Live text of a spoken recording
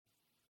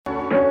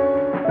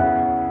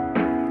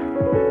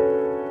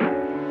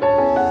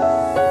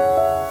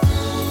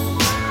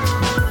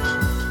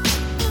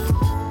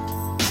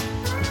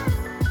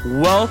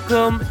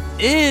Welcome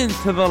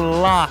into the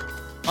Locked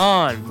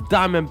On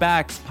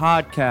Diamondbacks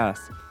podcast.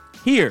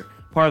 Here,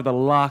 part of the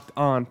Locked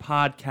On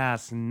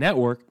Podcast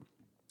Network.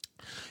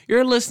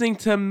 You're listening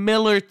to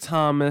Miller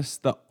Thomas,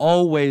 the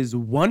always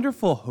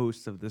wonderful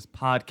host of this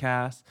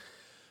podcast,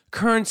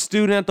 current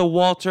student at the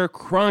Walter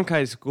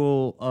Cronkite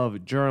School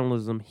of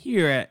Journalism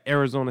here at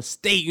Arizona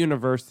State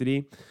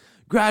University,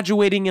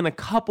 graduating in a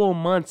couple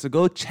months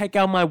ago. Check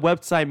out my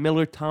website,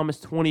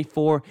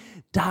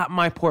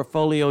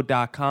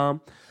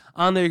 millerthomas24.myportfolio.com.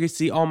 On there, you can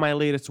see all my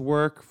latest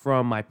work,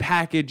 from my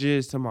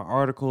packages to my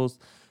articles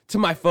to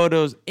my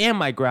photos and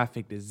my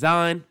graphic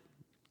design.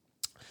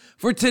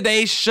 For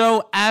today's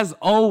show, as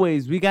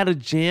always, we got a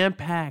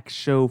jam-packed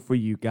show for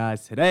you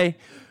guys today.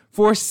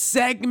 For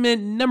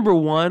segment number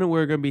one,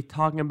 we're going to be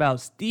talking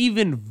about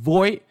Stephen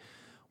Vogt,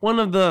 one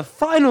of the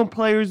final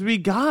players we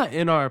got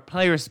in our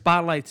Player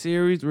Spotlight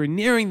series. We're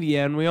nearing the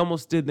end. We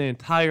almost did the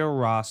entire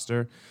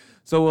roster.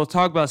 So we'll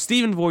talk about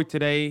Stephen Vogt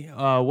today,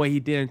 what he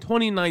did in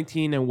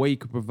 2019 and what he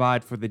could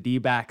provide for the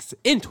D-backs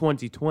in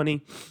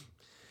 2020.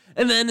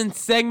 And then in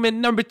segment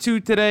number two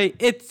today,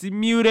 it's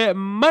Muted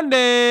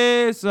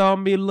Monday. So I'll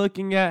be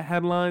looking at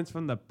headlines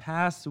from the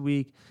past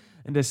week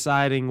and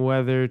deciding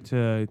whether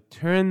to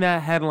turn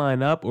that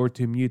headline up or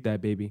to mute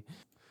that baby.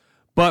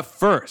 But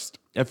first,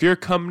 if your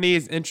company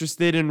is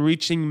interested in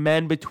reaching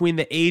men between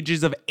the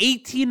ages of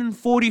 18 and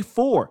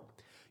 44,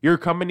 your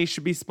company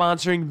should be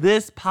sponsoring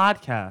this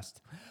podcast.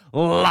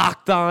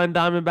 Locked On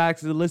Diamondbacks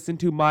is listened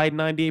to by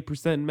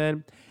 98%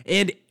 men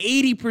and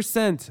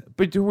 80%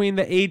 between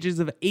the ages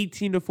of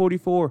 18 to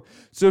 44.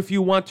 So if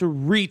you want to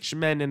reach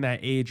men in that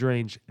age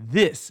range,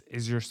 this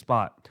is your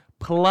spot.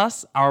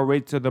 Plus, our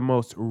rates are the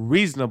most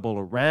reasonable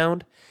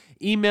around.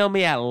 Email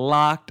me at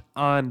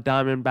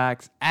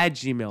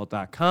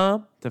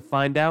lockedondiamondbacks@gmail.com to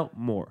find out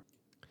more.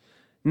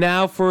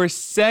 Now for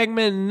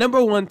segment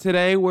number one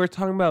today, we're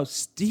talking about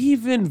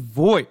Stephen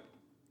Vogt.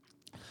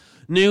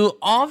 New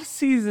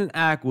offseason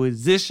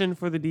acquisition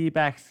for the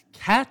D-backs,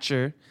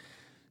 catcher,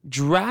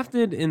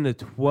 drafted in the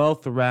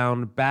 12th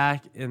round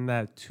back in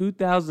that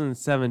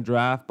 2007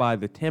 draft by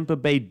the Tampa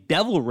Bay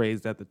Devil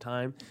Rays at the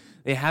time.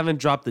 They haven't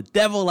dropped the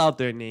Devil out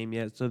their name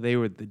yet, so they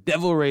were the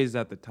Devil Rays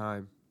at the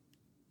time.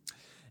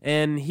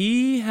 And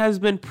he has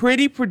been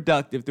pretty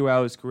productive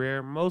throughout his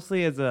career,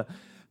 mostly as a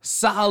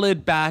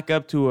solid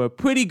backup to a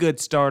pretty good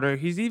starter.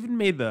 He's even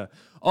made the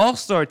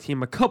All-Star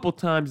team a couple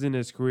times in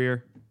his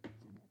career.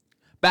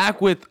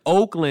 Back with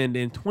Oakland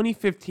in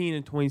 2015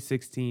 and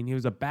 2016, he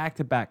was a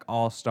back-to-back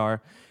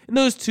All-Star. In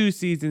those two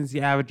seasons,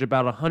 he averaged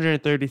about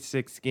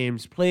 136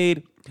 games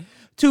played,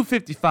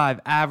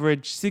 255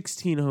 average,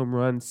 16 home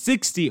runs,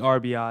 60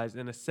 RBIs,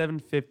 and a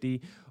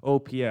 750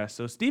 OPS.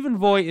 So Stephen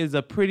Vogt is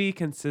a pretty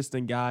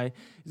consistent guy.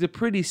 He's a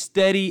pretty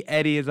steady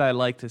Eddie, as I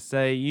like to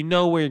say. You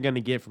know what you're going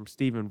to get from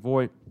Stephen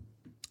Vogt.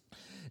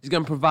 He's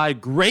going to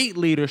provide great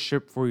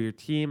leadership for your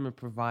team and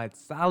provide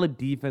solid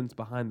defense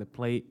behind the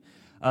plate.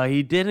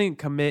 He didn't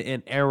commit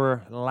an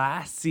error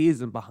last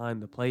season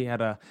behind the plate. He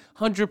had a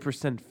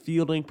 100%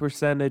 fielding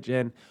percentage,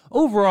 and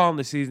overall in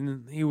the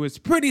season, he was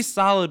pretty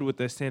solid with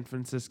the San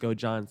Francisco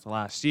Giants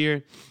last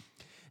year.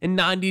 In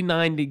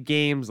 99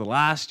 games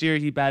last year,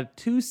 he batted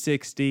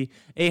 .260,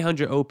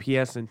 800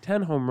 OPS, and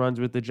 10 home runs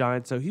with the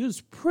Giants, so he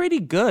was pretty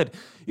good.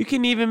 You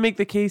can even make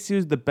the case he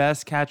was the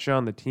best catcher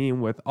on the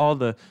team with all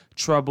the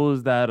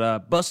troubles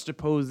that Buster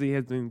Posey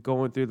has been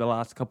going through the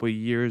last couple of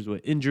years with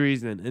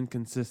injuries and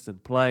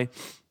inconsistent play.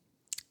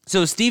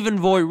 So Stephen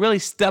Vogt really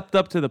stepped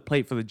up to the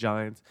plate for the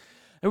Giants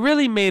and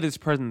really made his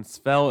presence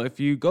felt. If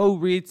you go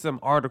read some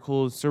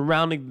articles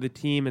surrounding the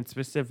team and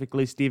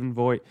specifically Stephen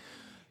Vogt,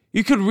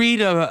 you could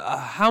read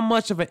how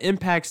much of an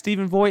impact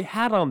Stephen Vogt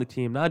had on the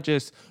team, not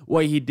just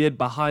what he did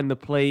behind the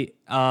plate,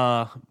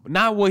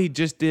 not what he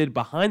just did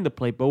behind the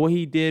plate, but what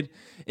he did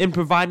in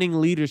providing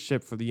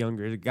leadership for the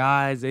younger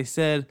guys. They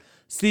said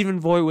Stephen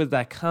Vogt was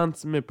that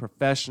consummate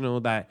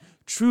professional, that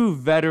true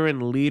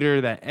veteran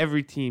leader that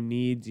every team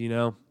needs, you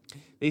know.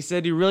 They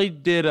said he really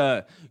did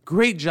a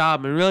great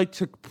job and really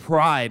took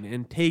pride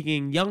in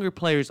taking younger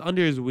players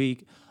under his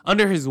wing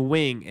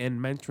and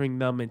mentoring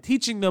them and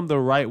teaching them the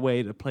right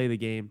way to play the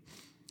game.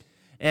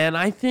 And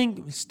I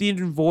think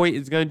Stephen Vogt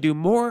is going to do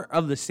more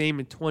of the same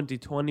in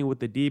 2020 with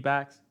the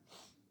D-backs.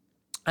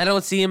 I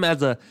don't see him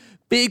as a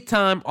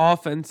big-time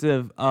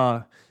offensive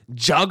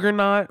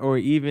juggernaut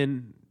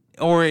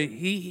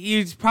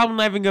he's probably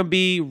not even going to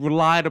be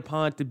relied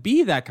upon to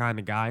be that kind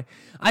of guy.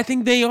 I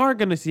think they are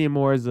going to see him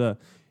more as a,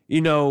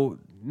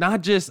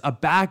 not just a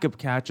backup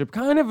catcher,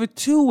 kind of a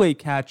two-way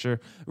catcher,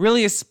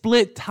 really a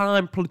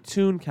split-time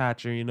platoon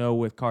catcher,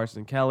 with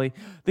Carson Kelly.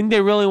 I think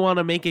they really want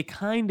to make it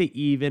kind of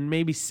even,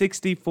 maybe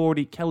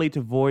 60-40 Kelly to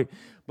Vogt.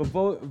 But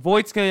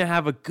Vogt's going to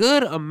have a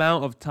good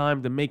amount of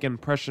time to make an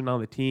impression on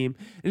the team.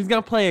 And he's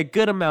going to play a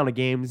good amount of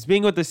games.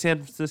 Being with the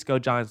San Francisco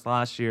Giants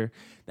last year,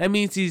 that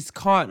means he's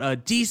caught a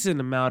decent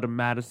amount of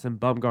Madison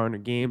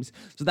Bumgarner games.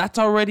 So that's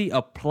already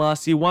a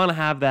plus. You want to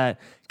have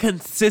that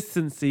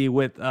consistency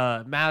with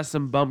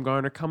Madison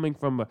Bumgarner coming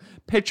from a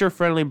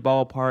pitcher-friendly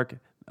ballpark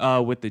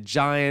with the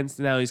Giants.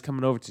 Now he's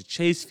coming over to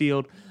Chase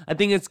Field. I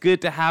think it's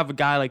good to have a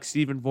guy like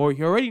Stephen Voigt.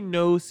 He already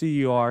knows who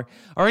you are,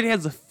 already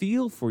has a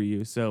feel for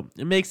you, so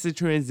it makes the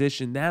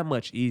transition that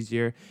much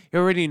easier. He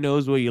already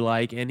knows what you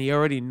like, and he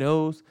already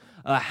knows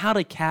how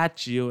to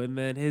catch you, and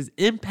then his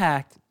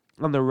impact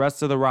on the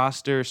rest of the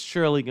roster is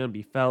surely going to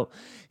be felt.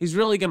 He's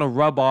really going to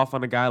rub off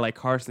on a guy like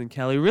Carson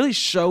Kelly, really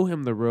show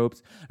him the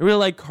ropes. I really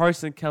like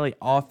Carson Kelly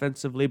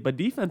offensively, but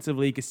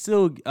defensively, he can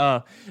still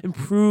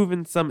improve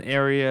in some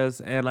areas,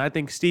 and I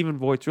think Stephen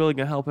Voigt's really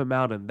going to help him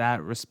out in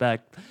that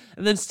respect.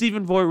 And then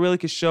Stephen Voigt really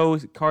could show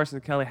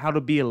Carson Kelly how to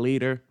be a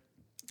leader.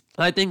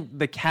 I think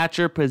the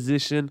catcher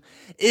position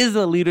is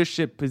a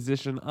leadership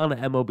position on an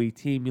MLB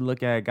team. You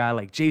look at a guy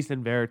like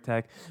Jason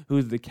Varitek,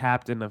 who's the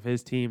captain of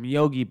his team,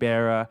 Yogi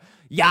Berra,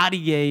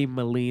 Yadier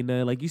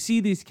Molina. Like, you see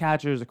these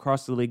catchers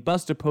across the league.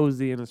 Buster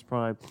Posey in his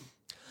prime.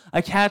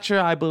 A catcher,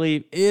 I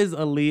believe, is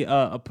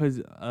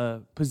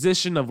a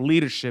position of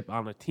leadership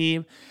on a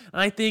team.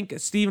 And I think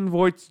Stephen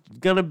Voigt's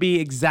going to be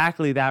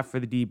exactly that for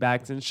the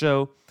D-backs and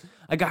show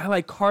a guy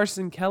like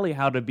Carson Kelly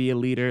how to be a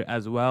leader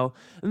as well.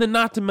 And then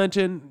not to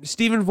mention,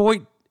 Stephen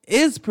Voigt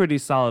is pretty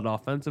solid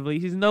offensively.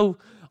 He's no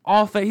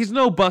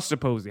Buster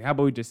Posey. How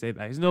about we just say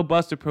that? He's no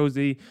Buster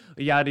Posey,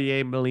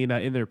 Yadier Molina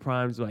in their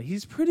primes, but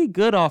he's pretty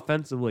good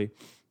offensively,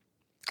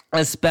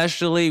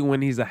 especially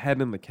when he's ahead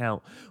in the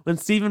count. When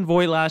Stephen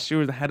Voigt last year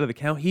was ahead of the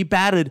count, he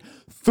batted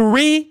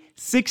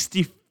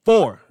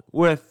 .364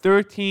 with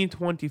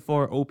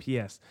 1324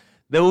 OPS.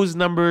 Those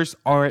numbers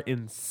are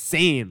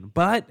insane.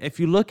 But if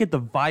you look at the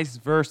vice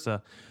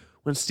versa,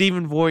 when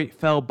Stephen Voigt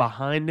fell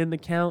behind in the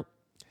count,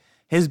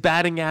 his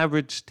batting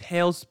average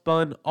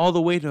tailspun all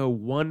the way to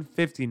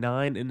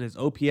 159, and his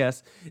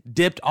OPS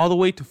dipped all the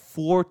way to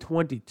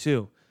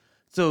 422.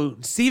 So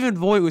Stephen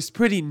Voigt was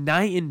pretty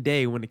night and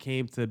day when it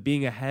came to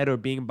being ahead or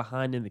being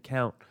behind in the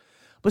count.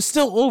 But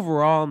still,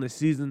 overall in the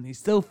season, he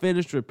still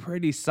finished with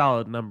pretty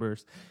solid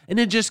numbers.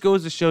 And it just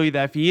goes to show you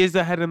that if he is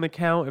ahead in the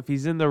count, if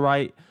he's in the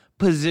right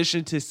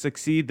position to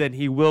succeed, then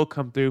he will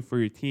come through for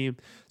your team.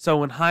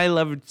 So in high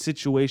leverage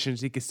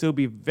situations, he can still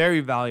be very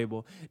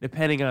valuable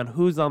depending on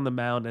who's on the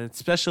mound, and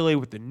especially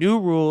with the new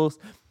rules,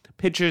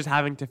 pitchers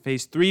having to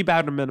face 3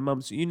 batter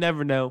minimums. So you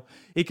never know.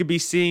 He could be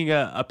seeing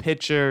a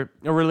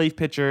relief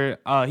pitcher.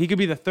 He could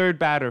be the third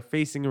batter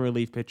facing a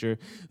relief pitcher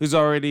who's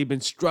already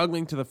been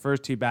struggling to the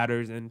first 2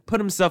 batters and put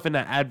himself in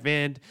an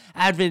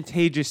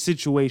advantageous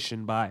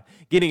situation by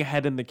getting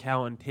ahead in the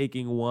count and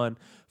taking one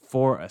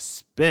for a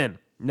spin.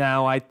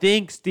 Now, I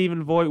think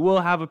Stephen Voigt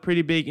will have a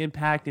pretty big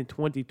impact in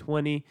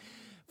 2020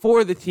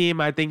 for the team.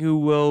 I think he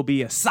will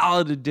be a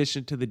solid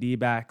addition to the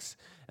D-backs,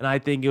 and I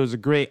think it was a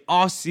great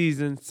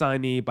off-season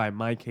signee by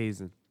Mike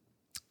Hazen.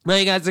 Now,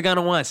 you guys are going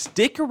to want to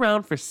stick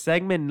around for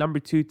segment number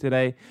 2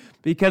 today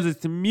because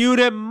it's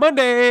Muted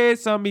Monday,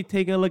 so I'll be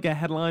taking a look at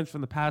headlines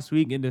from the past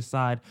week and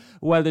decide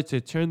whether to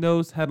turn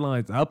those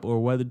headlines up or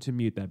whether to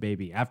mute that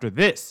baby after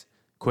this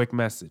quick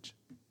message.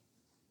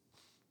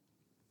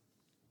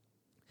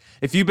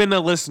 If you've been a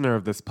listener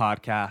of this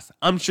podcast,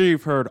 I'm sure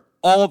you've heard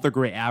all the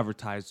great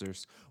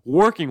advertisers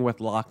working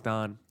with Locked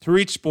On to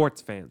reach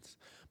sports fans.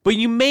 But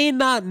you may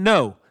not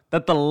know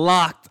that the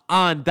Locked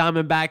On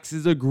Diamondbacks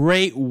is a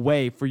great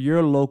way for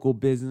your local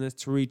business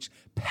to reach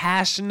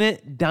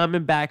passionate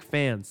Diamondback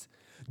fans,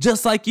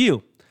 just like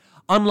you.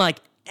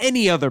 Unlike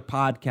any other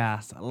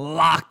podcast,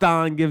 Locked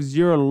On gives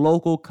your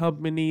local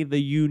company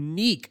the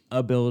unique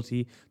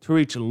ability to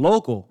reach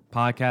local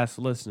podcast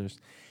listeners.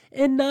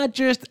 And not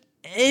just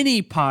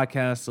any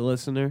podcast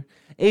listener,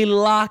 a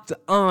Locked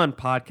On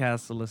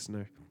podcast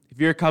listener. If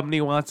your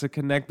company wants to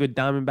connect with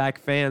Diamondback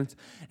fans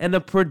and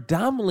a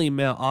predominantly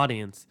male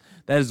audience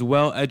that is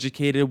well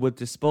educated with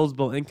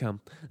disposable income,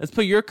 let's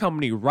put your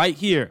company right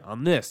here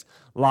on this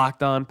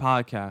Locked On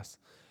podcast.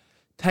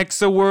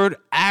 Text the word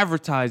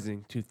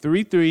advertising to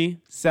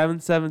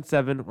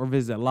 33777 or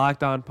visit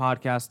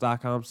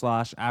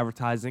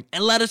lockedonpodcast.com/advertising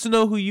and let us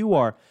know who you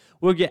are.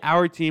 We'll get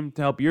our team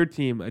to help your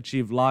team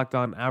achieve Locked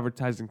On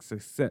advertising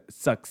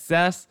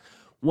success.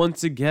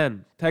 Once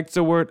again, text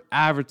the word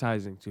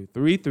advertising to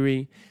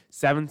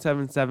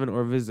 33777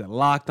 or visit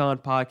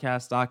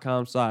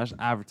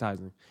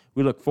lockedonpodcast.com/advertising.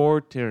 We look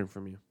forward to hearing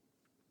from you.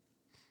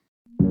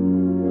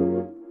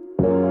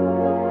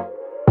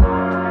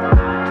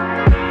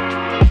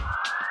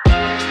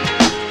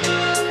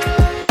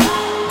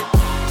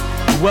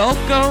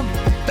 Welcome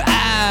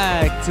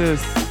back to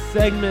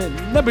segment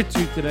number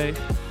 2 today.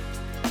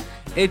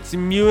 It's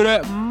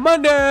Muted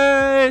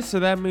Monday, so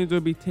that means we'll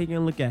be taking a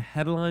look at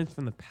headlines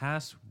from the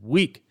past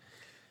week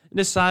and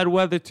decide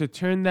whether to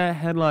turn that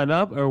headline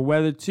up or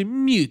whether to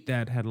mute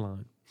that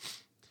headline.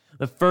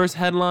 The first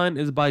headline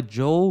is by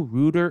Joel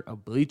Reuter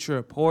of Bleacher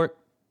Report.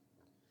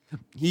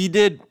 He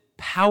did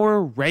power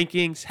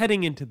rankings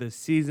heading into the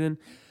season,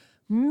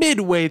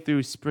 midway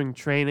through spring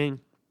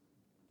training,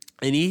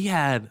 and he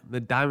had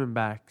the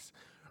Diamondbacks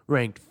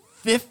ranked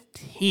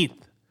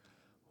 15th,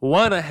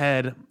 one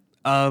ahead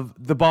of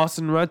the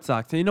Boston Red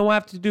Sox. And you know what I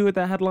have to do with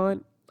that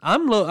headline?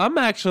 I'm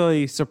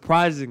actually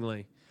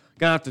surprisingly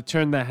gonna have to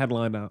turn that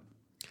headline up,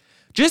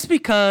 just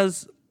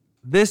because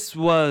this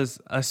was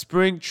a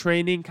spring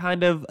training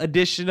kind of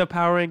edition of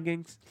Power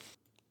Rankings.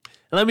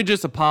 And let me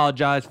just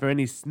apologize for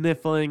any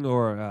sniffling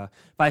or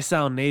if I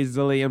sound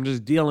nasally. I'm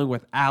just dealing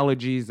with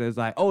allergies as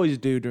I always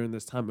do during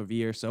this time of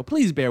year, so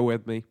please bear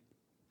with me.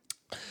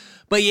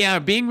 But yeah,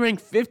 being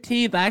ranked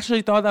 15th, I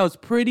actually thought that was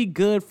pretty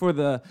good for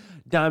the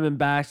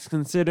Diamondbacks,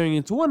 considering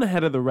it's one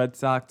ahead of the Red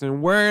Sox,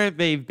 and where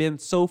they've been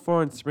so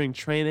far in spring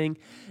training,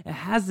 it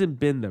hasn't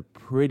been the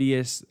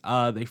prettiest.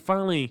 They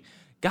finally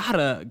got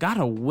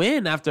a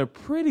win after a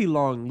pretty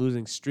long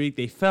losing streak.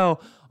 They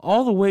fell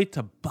all the way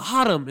to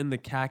bottom in the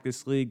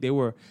Cactus League. They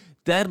were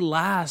dead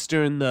last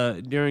during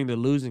the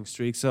losing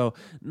streak, so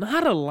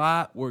not a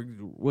lot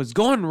was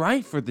going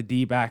right for the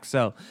D-backs.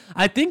 So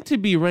I think to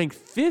be ranked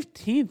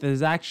 15th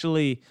is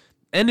actually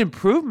an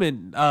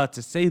improvement,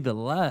 to say the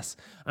less.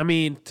 I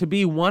mean, to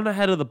be one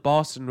ahead of the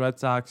Boston Red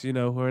Sox,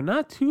 who are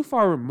not too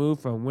far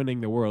removed from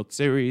winning the World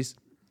Series.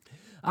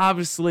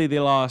 Obviously, they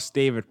lost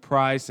David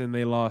Price and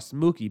they lost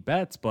Mookie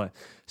Betts, but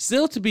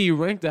still to be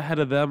ranked ahead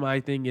of them, I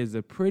think, is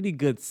a pretty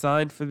good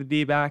sign for the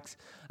D-backs.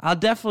 I'll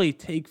definitely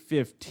take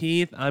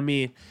 15th. I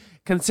mean,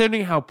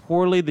 considering how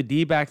poorly the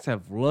D-backs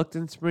have looked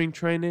in spring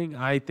training,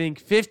 I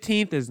think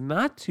 15th is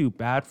not too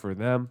bad for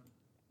them.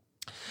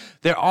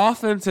 Their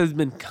offense has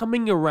been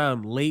coming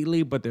around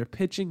lately, but their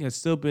pitching has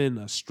still been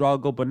a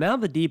struggle. But now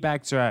the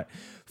D-backs are at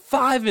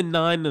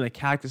 5-9 in the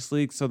Cactus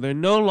League, so they're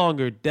no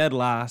longer dead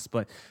last,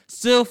 but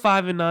still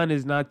 5-9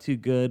 is not too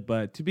good.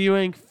 But to be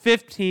ranked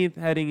 15th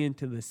heading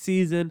into the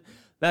season,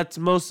 that's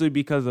mostly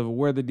because of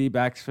where the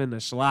D-backs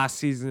finished last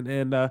season,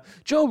 and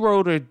Joe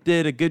Roeder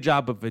did a good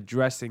job of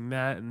addressing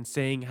that and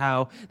saying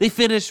how they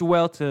finished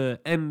well to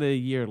end the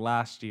year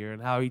last year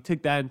and how he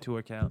took that into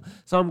account.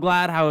 So I'm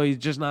glad how he's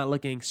just not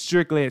looking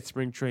strictly at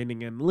spring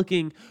training and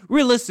looking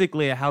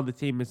realistically at how the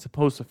team is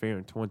supposed to fare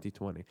in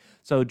 2020.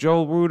 So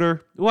Joe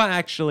Roeder will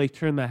actually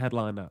turn that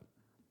headline up.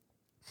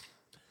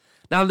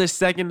 Now this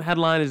second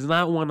headline is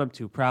not one I'm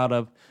too proud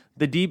of.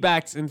 The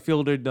D-backs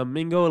infielder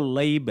Domingo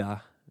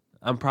Leyba,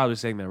 I'm probably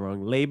saying that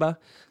wrong, Leyba,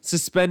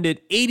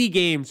 suspended 80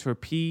 games for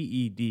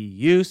PED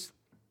use.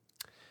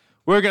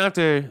 We're going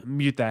to have to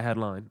mute that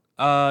headline.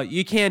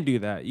 You can't do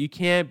that. You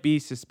can't be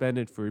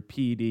suspended for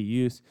PED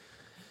use.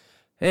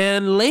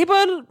 And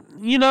Leyba,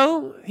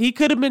 he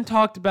could have been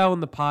talked about on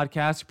the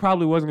podcast. He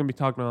probably wasn't going to be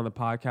talked about on the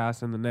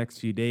podcast in the next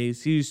few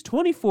days. He's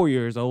 24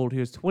 years old. He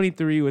was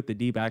 23 with the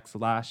D-backs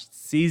last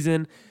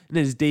season in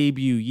his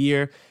debut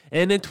year.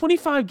 And in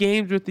 25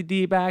 games with the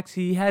D-backs,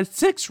 he had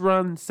 6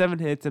 runs, 7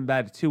 hits, and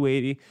batted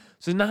 .280.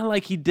 So it's not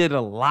like he did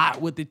a lot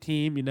with the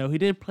team. He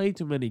didn't play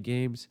too many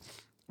games,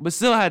 but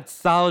still had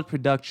solid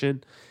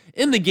production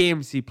in the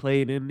games he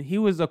played in. He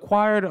was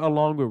acquired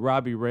along with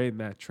Robbie Ray in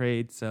that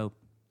trade, so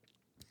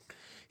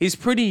he's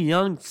pretty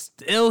young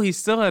still. He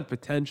still had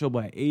potential,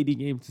 but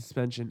 80-game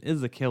suspension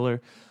is a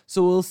killer.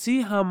 So we'll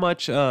see how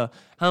much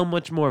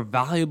more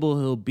valuable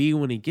he'll be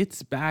when he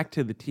gets back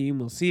to the team.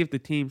 We'll see if the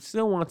team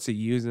still wants to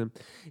use him.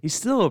 He's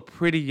still a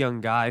pretty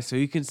young guy, so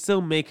he can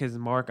still make his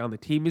mark on the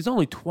team. He's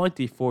only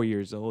 24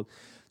 years old.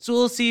 So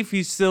we'll see if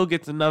he still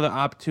gets another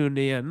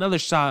opportunity, another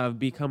shot of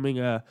becoming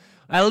at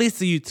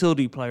least a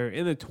utility player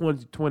in the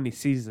 2020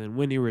 season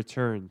when he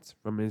returns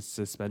from his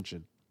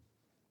suspension.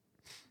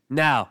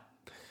 Now,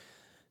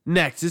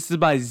 next, this is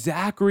by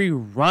Zachary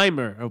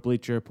Reimer of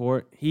Bleacher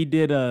Report. He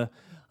did a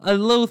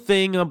little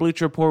thing on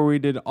Bleacher Report where he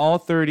did all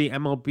 30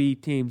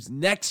 MLB teams'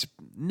 next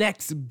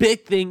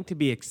big thing to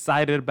be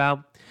excited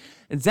about.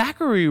 And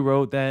Zachary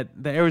wrote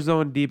that the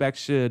Arizona D-backs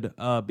should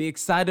be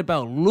excited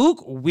about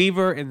Luke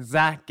Weaver and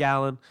Zach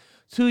Gallen,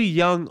 2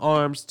 young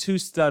arms, 2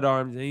 stud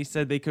arms. And he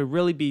said they could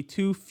really be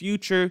 2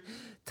 future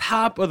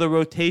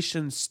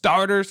top-of-the-rotation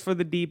starters for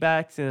the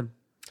D-backs. And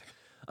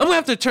I'm going to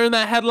have to turn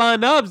that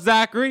headline up,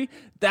 Zachary.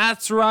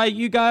 That's right.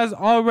 You guys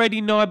already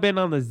know I've been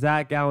on the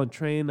Zach Gallen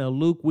train.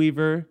 Luke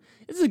Weaver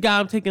is a guy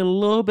I'm taking a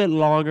little bit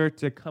longer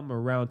to come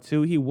around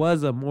to. He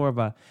was more of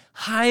a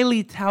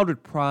highly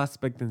touted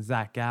prospect than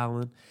Zach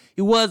Gallen.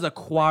 He was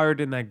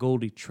acquired in that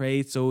Goldie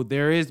trade, so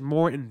there is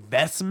more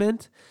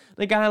investment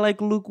in a guy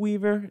like Luke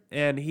Weaver,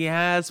 and he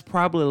has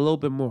probably a little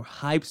bit more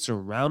hype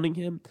surrounding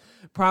him.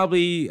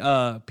 Probably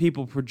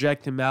people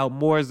project him out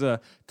more as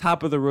a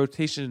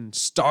top-of-the-rotation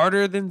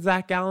starter than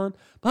Zach Gallen.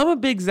 But I'm a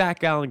big Zach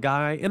Gallen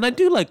guy, and I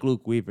do like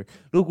Luke Weaver.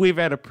 Luke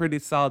Weaver had a pretty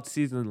solid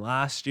season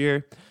last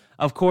year.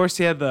 Of course,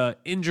 he had the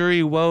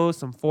injury woes,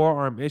 some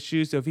forearm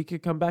issues. So if he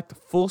could come back to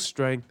full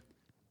strength,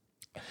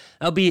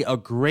 that'll be a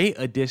great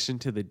addition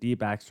to the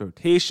D-backs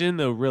rotation.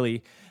 They'll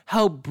really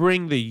help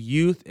bring the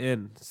youth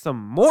and some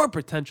more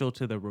potential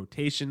to the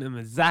rotation. And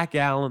the Zach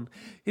Gallen,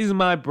 he's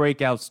my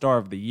breakout star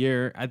of the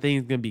year. I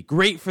think he's going to be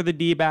great for the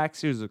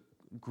D-backs. He was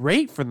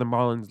great for the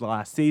Marlins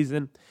last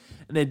season.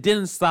 And it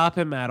didn't stop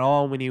him at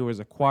all when he was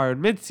acquired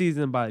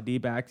midseason by the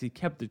D-backs. He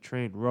kept the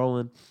train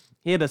rolling.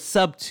 He had a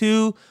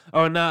sub-3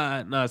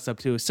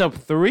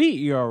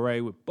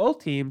 ERA with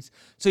both teams.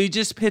 So he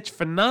just pitched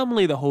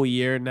phenomenally the whole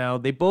year. Now,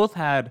 they both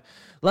had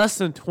less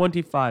than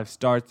 25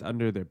 starts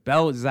under their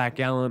belt. Zach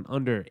Allen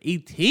under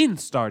 18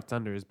 starts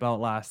under his belt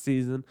last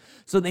season.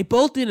 So they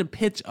both didn't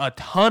pitch a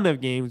ton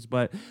of games,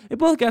 but they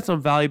both got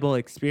some valuable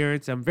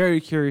experience. I'm very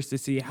curious to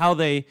see how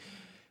they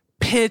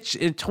pitch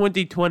in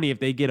 2020 if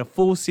they get a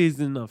full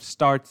season of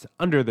starts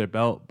under their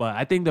belt. But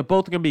I think they're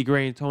both going to be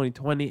great in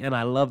 2020, and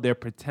I love their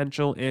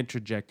potential and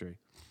trajectory.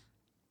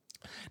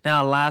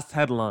 Now, last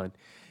headline.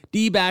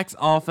 D-backs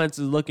offense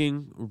is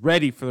looking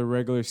ready for the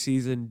regular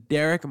season.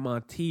 Derek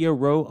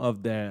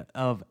Montillo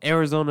of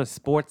Arizona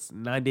Sports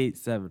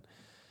 987.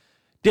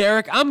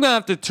 Derek, I'm going to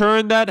have to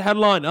turn that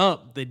headline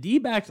up. The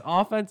D-backs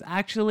offense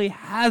actually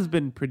has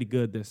been pretty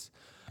good this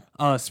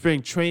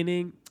spring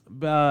training.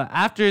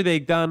 After they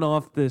done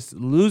off this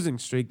losing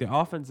streak, their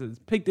offense has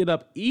picked it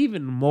up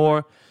even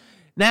more.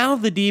 Now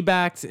the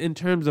D-backs, in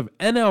terms of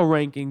NL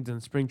rankings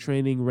in spring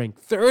training, rank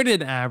third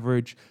in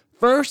average,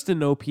 first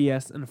in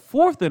OPS, and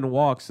fourth in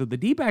walks. So the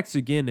D-backs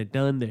are getting it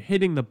done. They're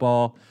hitting the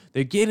ball.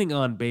 They're getting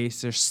on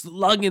base. They're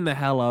slugging the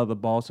hell out of the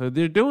ball. So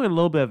they're doing a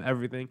little bit of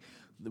everything.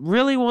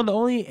 Really, one of the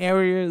only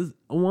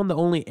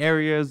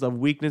areas of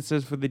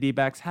weaknesses for the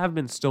D-backs have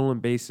been stolen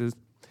bases.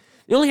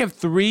 They only have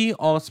 3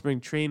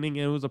 all-spring training,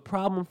 and it was a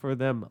problem for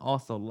them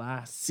also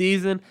last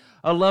season.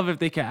 I'd love if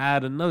they could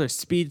add another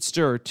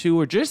speedster or 2,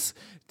 or just,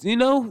 Torey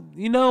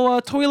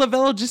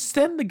Lovullo, just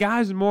send the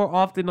guys more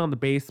often on the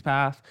base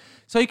path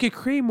so you could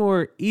create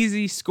more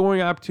easy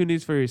scoring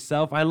opportunities for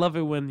yourself. I love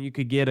it when you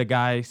could get a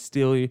guy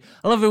steal you.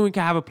 I love it when you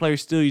can have a player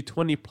steal you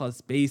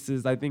 20-plus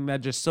bases. I think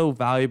that's just so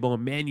valuable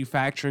in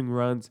manufacturing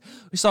runs.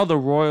 We saw the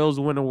Royals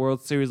win a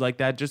World Series like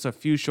that just a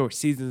few short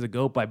seasons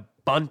ago by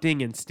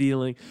bunting and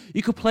stealing.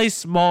 You could play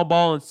small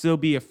ball and still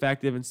be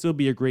effective and still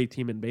be a great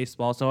team in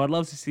baseball. So I'd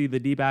love to see the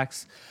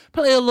D-backs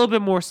play a little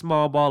bit more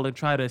small ball and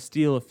try to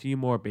steal a few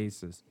more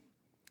bases.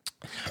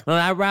 Well,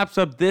 that wraps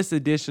up this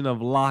edition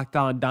of Locked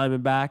On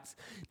Diamondbacks.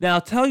 Now,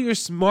 tell your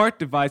smart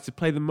device to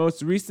play the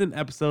most recent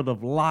episode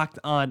of Locked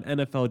On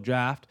NFL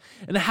Draft,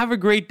 and have a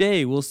great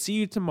day. We'll see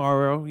you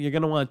tomorrow. You're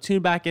going to want to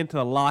tune back into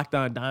the Locked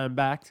On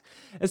Diamondbacks.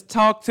 It's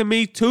Talk to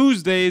Me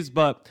Tuesdays,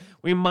 but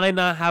we might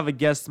not have a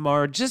guest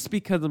tomorrow just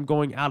because I'm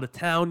going out of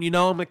town.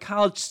 I'm a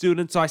college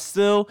student,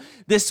 so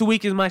this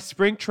week is my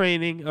spring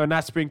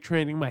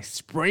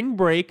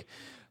break.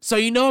 So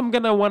I'm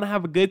going to want to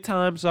have a good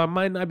time, so I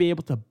might not be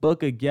able to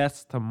book a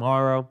guest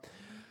tomorrow.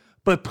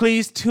 But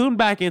please tune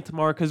back in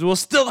tomorrow because we'll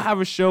still have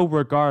a show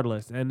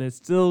regardless, and it's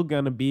still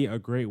going to be a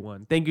great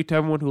one. Thank you to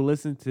everyone who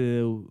listened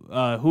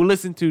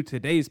to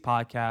today's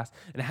podcast,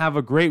 and have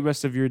a great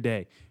rest of your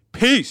day.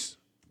 Peace.